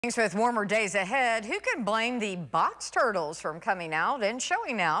With warmer days ahead, who can blame the box turtles from coming out and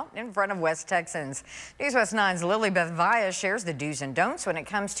showing out in front of West Texans? News West 9's Lilybeth Vaya shares the do's and don'ts when it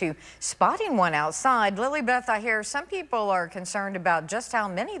comes to spotting one outside. Lilybeth, I hear some people are concerned about just how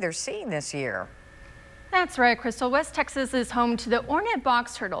many they're seeing this year. That's right, Crystal. West Texas is home to the ornate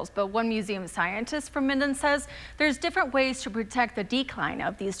box turtles, but one museum scientist from Minden says there's different ways to protect the decline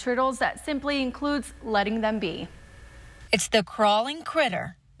of these turtles that simply includes letting them be. It's the crawling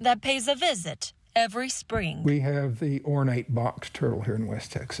critter that pays a visit every spring. We have the ornate box turtle here in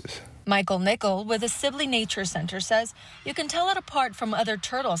West Texas. Michael Nickel with the Sibley Nature Center says you can tell it apart from other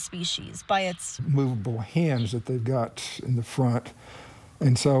turtle species by its movable hinge that they've got in the front.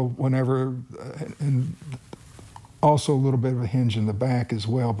 And so and also a little bit of a hinge in the back as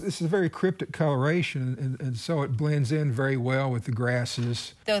well. This is a very cryptic coloration, and so it blends in very well with the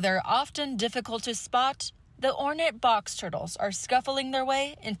grasses. Though they're often difficult to spot, the ornate box turtles are scuffling their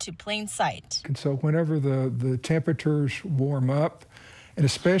way into plain sight. And so whenever the temperatures warm up, and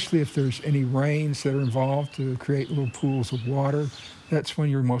especially if there's any rains that are involved to create little pools of water, that's when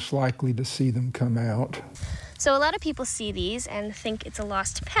you're most likely to see them come out. So a lot of people see these and think it's a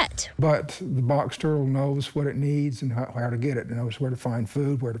lost pet. But the box turtle knows what it needs and how to get it. It knows where to find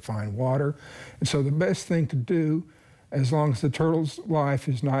food, where to find water. And so the best thing to do, as long as the turtle's life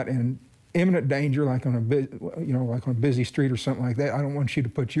is not in imminent danger, like on a busy street or something like that, I don't want you to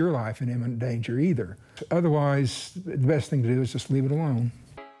put your life in imminent danger either. Otherwise, the best thing to do is just leave it alone.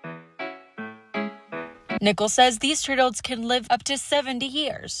 Nickel says these turtles can live up to 70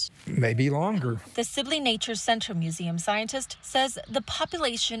 years. Maybe longer. The Sibley Nature Center museum scientist says the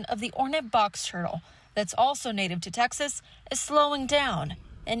population of the ornate box turtle, that's also native to Texas, is slowing down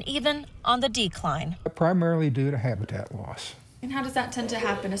and even on the decline. Primarily due to habitat loss. And how does that tend to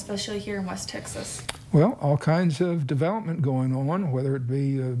happen, especially here in West Texas? Well, all kinds of development going on, whether it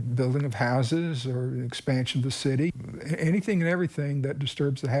be building of houses or expansion of the city, anything and everything that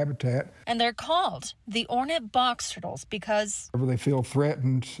disturbs the habitat. And they're called the ornate box turtles because whenever they feel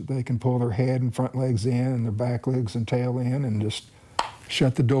threatened, they can pull their head and front legs in and their back legs and tail in and just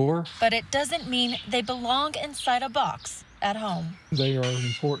shut the door. But it doesn't mean they belong inside a box at home. They are an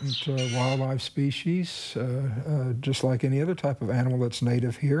important wildlife species, just like any other type of animal that's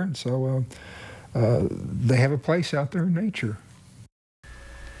native here, and so they have a place out there in nature.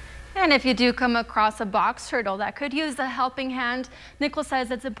 And if you do come across a box turtle that could use a helping hand, Nickel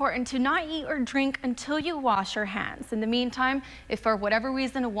says it's important to not eat or drink until you wash your hands. In the meantime, if for whatever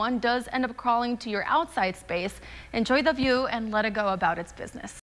reason one does end up crawling to your outside space, enjoy the view and let it go about its business.